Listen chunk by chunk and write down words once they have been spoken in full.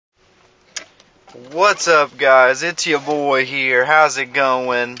What's up, guys? It's your boy here. How's it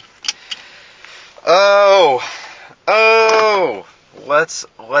going? Let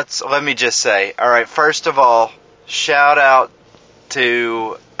me just say. All right, first of all, shout out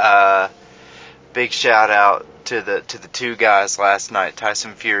to big shout out to the two guys last night,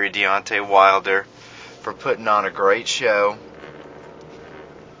 Tyson Fury, Deontay Wilder, for putting on a great show.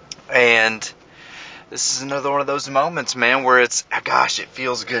 And this is another one of those moments, man, where it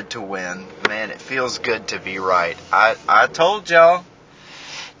feels good to win. Man, it feels good to be right. I told y'all.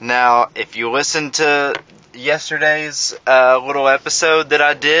 Now, if you listen to yesterday's little episode that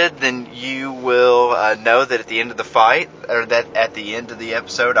I did, then you will know that at the end of the fight, or that at the end of the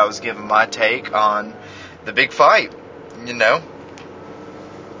episode, I was giving my take on the big fight. You know,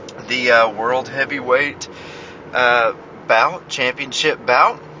 the world heavyweight championship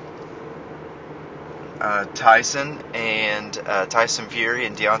bout. Tyson Fury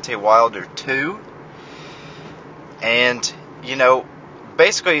and Deontay Wilder 2. And, you know,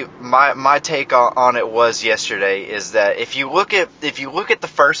 basically my take on it was yesterday is that if you look at the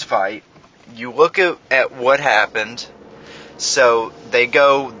first fight, you look at what happened. So they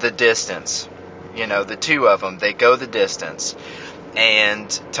go the distance. You know, the two of them, they go the distance. And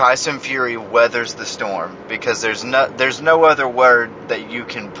Tyson Fury weathers the storm, because there's no other word that you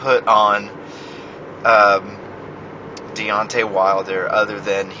can put on Deontay Wilder other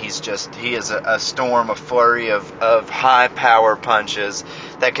than he is a storm, a flurry of high power punches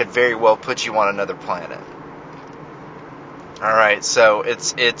that could very well put you on another planet. Alright, so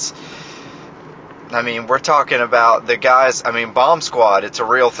we're talking about the guys. Bomb Squad, it's a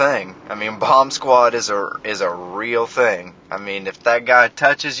real thing. Bomb Squad is a real thing. If that guy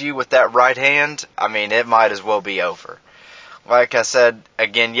touches you with that right hand, it might as well be over. Like I said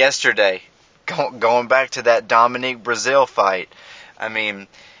again yesterday, going back to that Dominique Breazeale fight,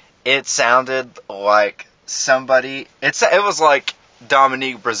 it sounded like it was like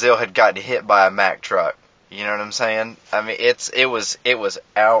Dominique Breazeale had gotten hit by a Mack truck. You know what I'm saying? It was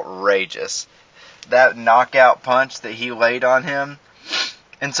outrageous. That knockout punch that he laid on him.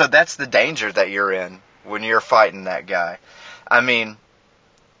 And so that's the danger that you're in when you're fighting that guy.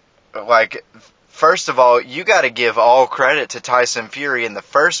 First of all, you got to give all credit to Tyson Fury in the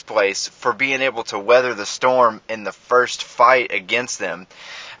first place for being able to weather the storm in the first fight against them.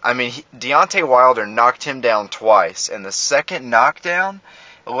 Deontay Wilder knocked him down twice, and the second knockdown,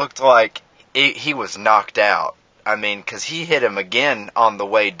 it looked like he was knocked out. Because he hit him again on the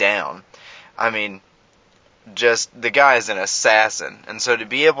way down. The guy is an assassin. And so to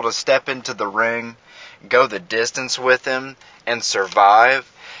be able to step into the ring, go the distance with him, and survive,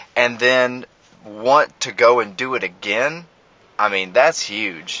 and then want to go and do it again, that's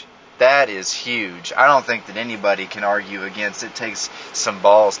huge. That is huge. I don't think that anybody can argue against it. Takes some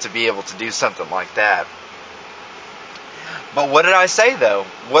balls to be able to do something like that. But what did I say, though?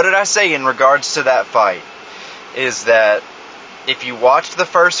 What did I say in regards to that fight? Is that if you watched the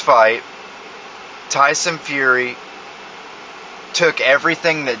first fight, Tyson Fury took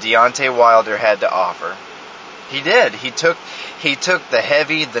everything that Deontay Wilder had to offer. He did. He took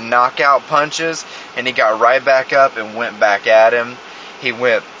the knockout punches, and he got right back up and went back at him. He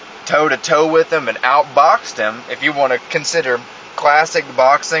went toe-to-toe with him and outboxed him, if you want to consider classic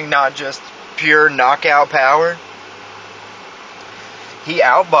boxing, not just pure knockout power. He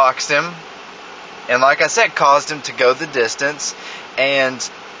outboxed him, and like I said, caused him to go the distance. And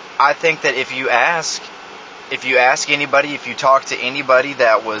I think that if you ask anybody, if you talk to anybody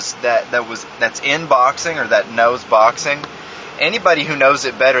that's in boxing or that knows boxing, anybody who knows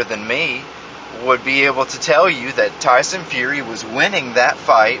it better than me would be able to tell you that Tyson Fury was winning that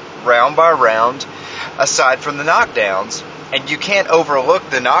fight round by round, aside from the knockdowns. And you can't overlook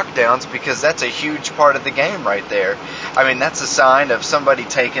the knockdowns, because that's a huge part of the game right there. That's a sign of somebody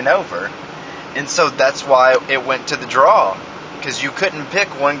taking over. And so that's why it went to the draw, because you couldn't pick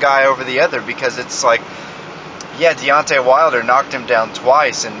one guy over the other, because it's like, yeah, Deontay Wilder knocked him down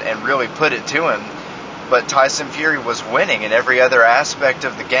twice and really put it to him. But Tyson Fury was winning in every other aspect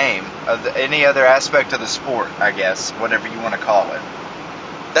of the game, any other aspect of the sport, I guess, whatever you want to call it.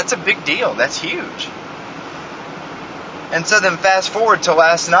 That's a big deal. That's huge. And so then fast forward to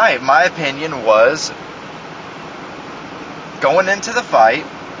last night, my opinion was, going into the fight,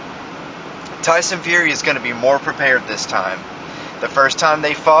 Tyson Fury is going to be more prepared this time. The first time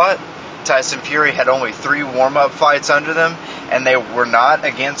they fought, Tyson Fury had only 3 warm-up fights under them, and they were not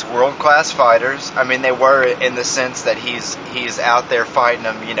against world-class fighters. They were in the sense that he's out there fighting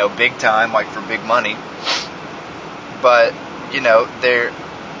them, big time, like for big money. But,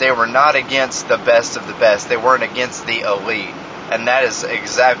 they were not against the best of the best. They weren't against the elite. And that is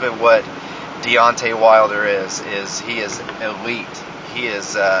exactly what Deontay Wilder is he is elite. He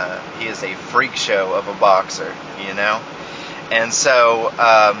is a freak show of a boxer, you know. And so,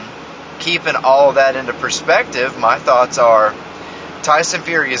 keeping all that into perspective, my thoughts are Tyson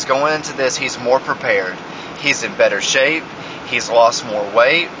Fury is going into this. He's more prepared. He's in better shape. He's lost more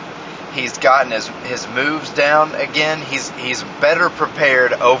weight. He's gotten his moves down again. He's better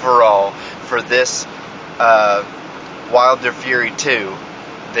prepared overall for this Wilder Fury 2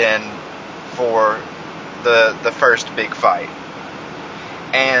 than for the first big fight.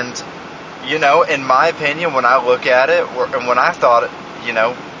 And, you know, in my opinion, when I look at it, and when I thought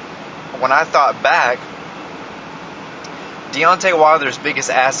back, Deontay Wilder's biggest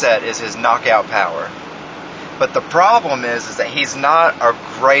asset is his knockout power. But the problem is that he's not a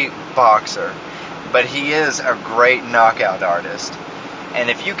great boxer, but he is a great knockout artist. And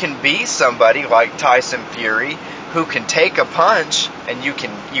if you can be somebody like Tyson Fury, who can take a punch and who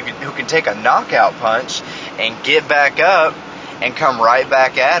can take a knockout punch and get back up and come right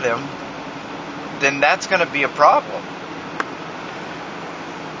back at him, then that's going to be a problem.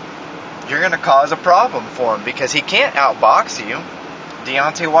 You're going to cause a problem for him because he can't outbox you.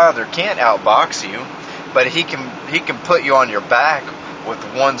 Deontay Wilder can't outbox you, but he can put you on your back with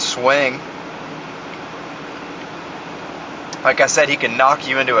one swing. Like I said, he can knock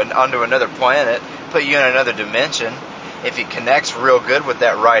you onto another planet, put you in another dimension if he connects real good with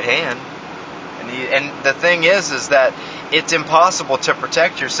that right hand. And the thing is that it's impossible to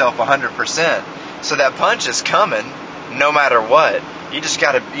protect yourself 100%. So that punch is coming no matter what. You just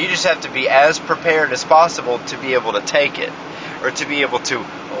have to be as prepared as possible to be able to take it, or to be able to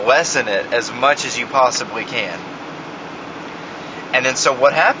lessen it as much as you possibly can. And then so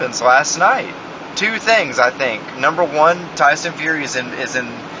what happens last night? Two things, I think. Number one, Tyson Fury is in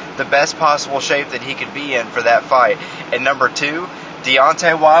the best possible shape that he could be in for that fight. And number two,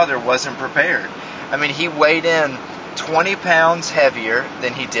 Deontay Wilder wasn't prepared. I mean, he weighed in 20 pounds heavier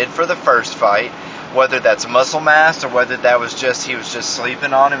than he did for the first fight. Whether that's muscle mass or whether that was he was just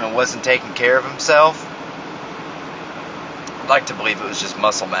sleeping on him and wasn't taking care of himself. I'd like to believe it was just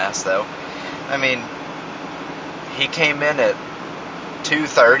muscle mass, though. I mean, he came in at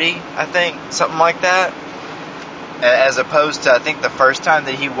 230, I think, something like that. As opposed to, I think the first time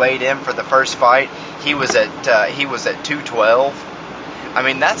that he weighed in for the first fight, he was at 212. I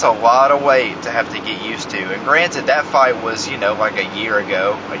mean, that's a lot of weight to have to get used to. And granted, that fight was, like a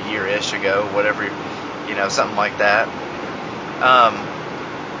year-ish ago, whatever, something like that.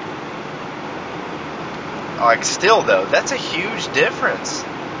 Still though, that's a huge difference.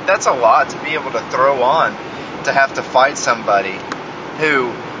 That's a lot to be able to throw on, to have to fight somebody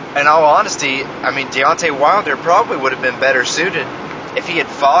who, in all honesty, I mean, Deontay Wilder probably would have been better suited if he had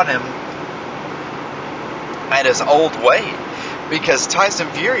fought him at his old weight. Because Tyson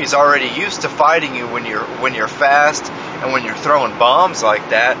Fury is already used to fighting you when you're fast and when you're throwing bombs like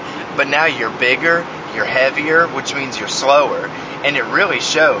that. But now you're bigger, you're heavier, which means you're slower, and it really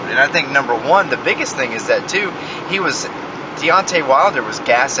showed. And I think number one, the biggest thing is that too, Deontay Wilder was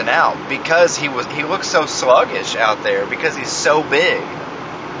gassing out because he looked so sluggish out there because he's so big.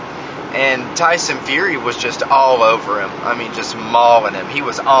 And Tyson Fury was just all over him. I mean, just mauling him. He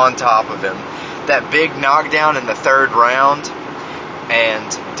was on top of him. That big knockdown in the third round,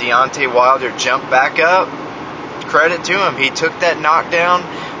 and Deontay Wilder jumped back up. Credit to him. He took that knockdown,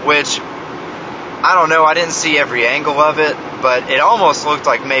 which, I don't know, I didn't see every angle of it, but it almost looked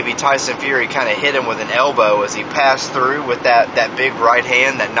like maybe Tyson Fury kind of hit him with an elbow as he passed through with that big right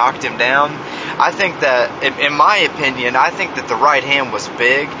hand that knocked him down. I think that, in my opinion, I think that the right hand was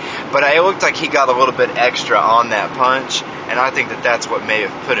big, but it looked like he got a little bit extra on that punch, and I think that that's what may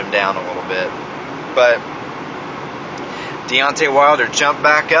have put him down a little bit. But Deontay Wilder jumped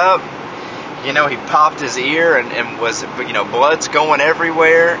back up. He popped his ear and was, blood's going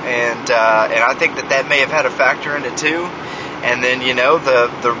everywhere, and I think that may have had a factor in it too. And then,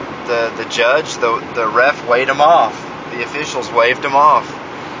 the judge, the ref waved him off. The officials waved him off,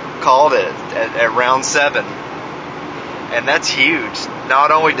 called it at round 7, and that's huge.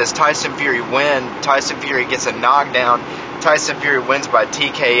 Not only does Tyson Fury win, Tyson Fury gets a knockdown. Tyson Fury wins by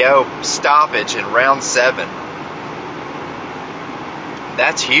TKO stoppage in round 7.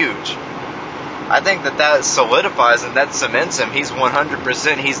 That's huge. I think that solidifies and that cements him. He's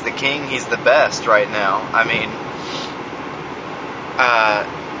 100%. He's the king. He's the best right now. I mean,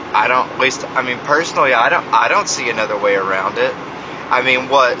 personally, I don't see another way around it. I mean,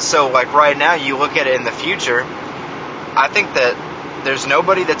 what? So, like right now, you look at it in the future. I think that there's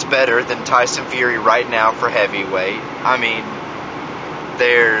nobody that's better than Tyson Fury right now for heavyweight. I mean,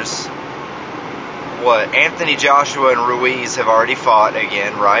 there's Anthony Joshua and Ruiz have already fought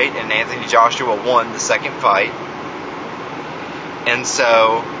again, right? And Anthony Joshua won the second fight. And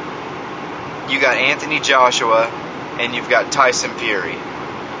so you got Anthony Joshua and you've got Tyson Fury.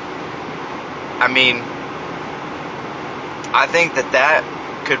 I mean, I think that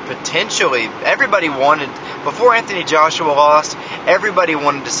could potentially, everybody wanted, before Anthony Joshua lost, everybody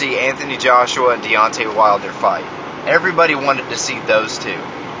wanted to see Anthony Joshua and Deontay Wilder fight. Everybody wanted to see those two.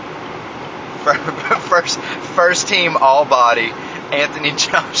 First team all body, Anthony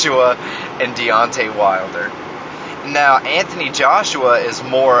Joshua and Deontay Wilder. Now, Anthony Joshua is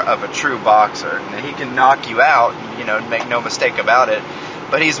more of a true boxer. Now, he can knock you out, make no mistake about it,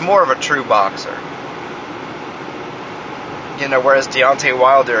 but he's more of a true boxer. Whereas Deontay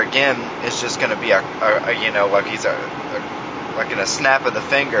Wilder, again, is just going to be like in a snap of the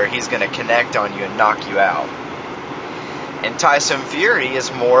finger, he's going to connect on you and knock you out. And Tyson Fury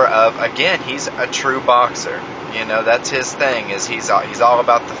is more of, again, he's a true boxer. That's his thing, is he's all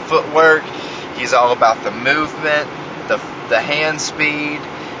about the footwork, he's all about the movement, the hand speed,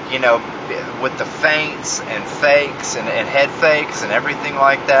 with the feints and fakes and head fakes and everything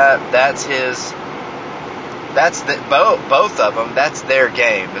like that. That's his. Both of them. That's their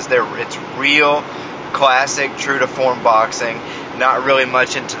game. It's real, classic, true to form boxing. Not really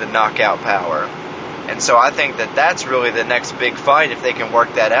much into the knockout power. And so I think that's really the next big fight, if they can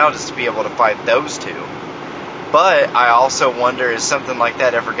work that out, is to be able to fight those two. But I also wonder, is something like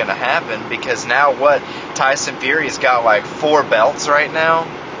that ever going to happen? Because now Tyson Fury's got like 4 belts right now.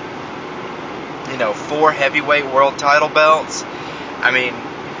 4 heavyweight world title belts. I mean,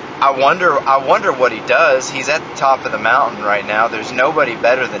 I wonder what he does. He's at the top of the mountain right now. There's nobody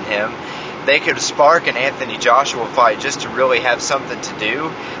better than him. They could spark an Anthony Joshua fight just to really have something to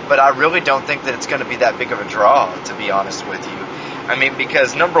do, but I really don't think that it's going to be that big of a draw, to be honest with you. I mean,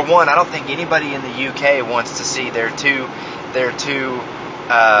 because number one, I don't think anybody in the UK wants to see their two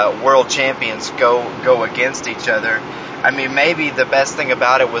world champions go against each other. I mean, maybe the best thing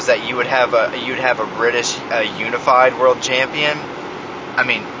about it was that you'd have a British unified world champion. I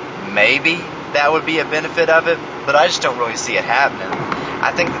mean, maybe that would be a benefit of it, but I just don't really see it happening.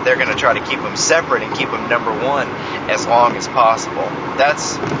 I think that they're going to try to keep them separate and keep them number one as long as possible.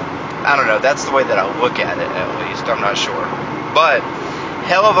 I don't know, that's the way that I look at it, at least. I'm not sure. But,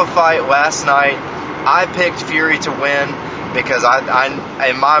 hell of a fight last night. I picked Fury to win because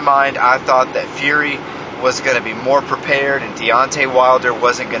in my mind, I thought that Fury was going to be more prepared and Deontay Wilder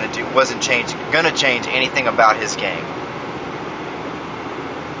wasn't going to change anything about his game.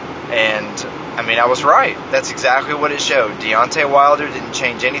 And, I mean, I was right. That's exactly what it showed. Deontay Wilder didn't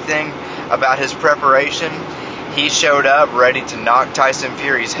change anything about his preparation. He showed up ready to knock Tyson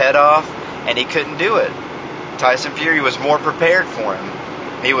Fury's head off, and he couldn't do it. Tyson Fury was more prepared for him.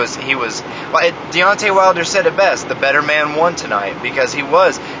 Deontay Wilder said it best, the better man won tonight, because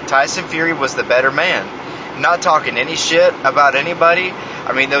Tyson Fury was the better man. Not talking any shit about anybody.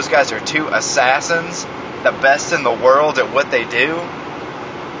 I mean, those guys are 2 assassins, the best in the world at what they do.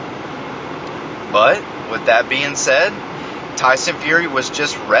 But, with that being said, Tyson Fury was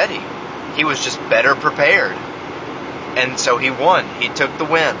just ready. He was just better prepared. And so he won. He took the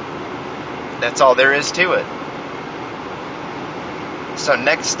win. That's all there is to it. So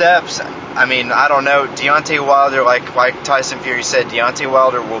next steps, I mean, I don't know. Deontay Wilder, like Tyson Fury said, Deontay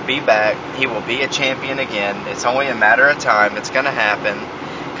Wilder will be back. He will be a champion again. It's only a matter of time. It's going to happen.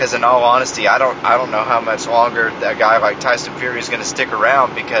 Because in all honesty, I don't know how much longer a guy like Tyson Fury is going to stick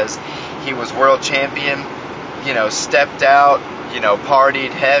around, because he was world champion, stepped out, partied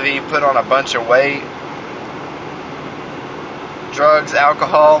heavy, put on a bunch of weight, drugs,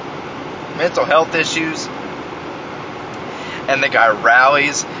 alcohol, mental health issues, and the guy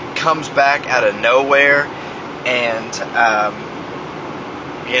rallies, comes back out of nowhere, and,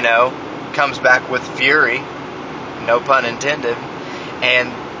 comes back with fury, no pun intended,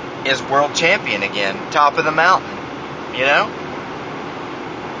 and is world champion again, top of the mountain,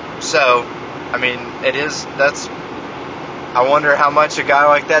 So, I mean, I wonder how much a guy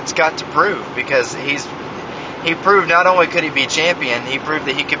like that's got to prove, because he proved not only could he be champion, he proved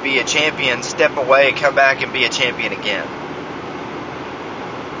that he could be a champion, step away, come back and be a champion again.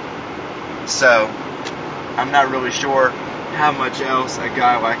 So, I'm not really sure how much else a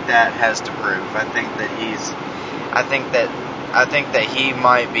guy like that has to prove. I think that he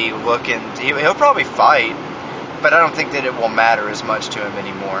might be looking, he'll probably fight, but I don't think that it will matter as much to him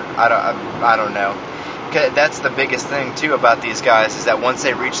anymore. I don't know. That's the biggest thing too about these guys, is that once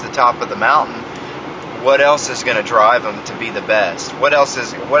they reach the top of the mountain, what else is going to drive them to be the best? What else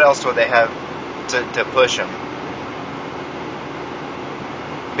will they have to push them?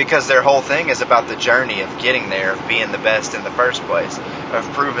 because their whole thing is about the journey of getting there, of being the best in the first place, of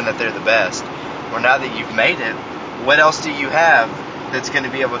proving that they're the best. Well, now that you've made it, what else do you have that's going to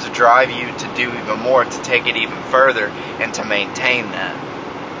be able to drive you to do even more, to take it even further, and to maintain that?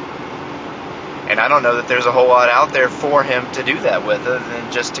 And I don't know that there's a whole lot out there for him to do that with, other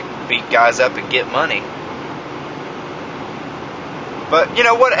than just to beat guys up and get money. But you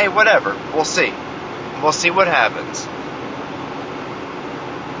know what? Hey, whatever. We'll see. We'll see what happens.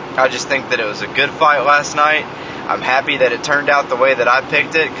 I just think that it was a good fight last night. I'm happy that it turned out the way that I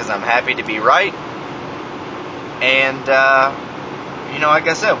picked it, because I'm happy to be right. And like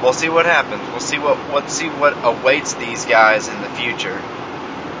I said, we'll see what happens. We'll see what awaits these guys in the future.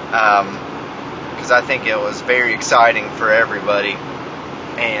 Because I think it was very exciting for everybody.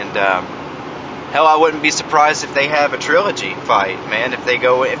 And hell, I wouldn't be surprised if they have a trilogy fight, man. If they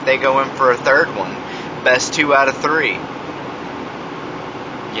go in for a third one, best 2 out of 3.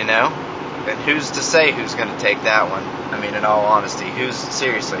 You know? And who's to say who's going to take that one? I mean, in all honesty, who's to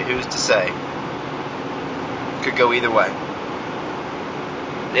say? Could go either way.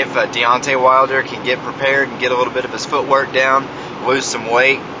 If Deontay Wilder can get prepared and get a little bit of his footwork down, lose some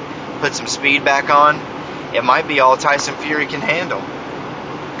weight, put some speed back on, it might be all Tyson Fury can handle.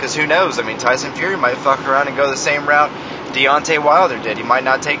 Because who knows? I mean, Tyson Fury might fuck around and go the same route Deontay Wilder did. He might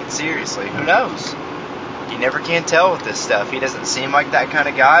not take it seriously. Who knows? You never can tell with this stuff. He doesn't seem like that kind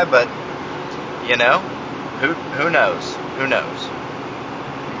of guy, but who knows? Who knows?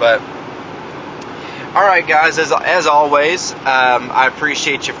 But all right, guys. As always, I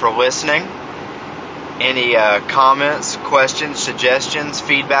appreciate you for listening. Any comments, questions, suggestions,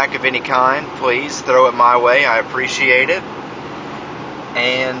 feedback of any kind, please throw it my way. I appreciate it.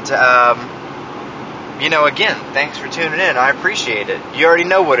 And again, thanks for tuning in. I appreciate it. You already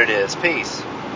know what it is. Peace.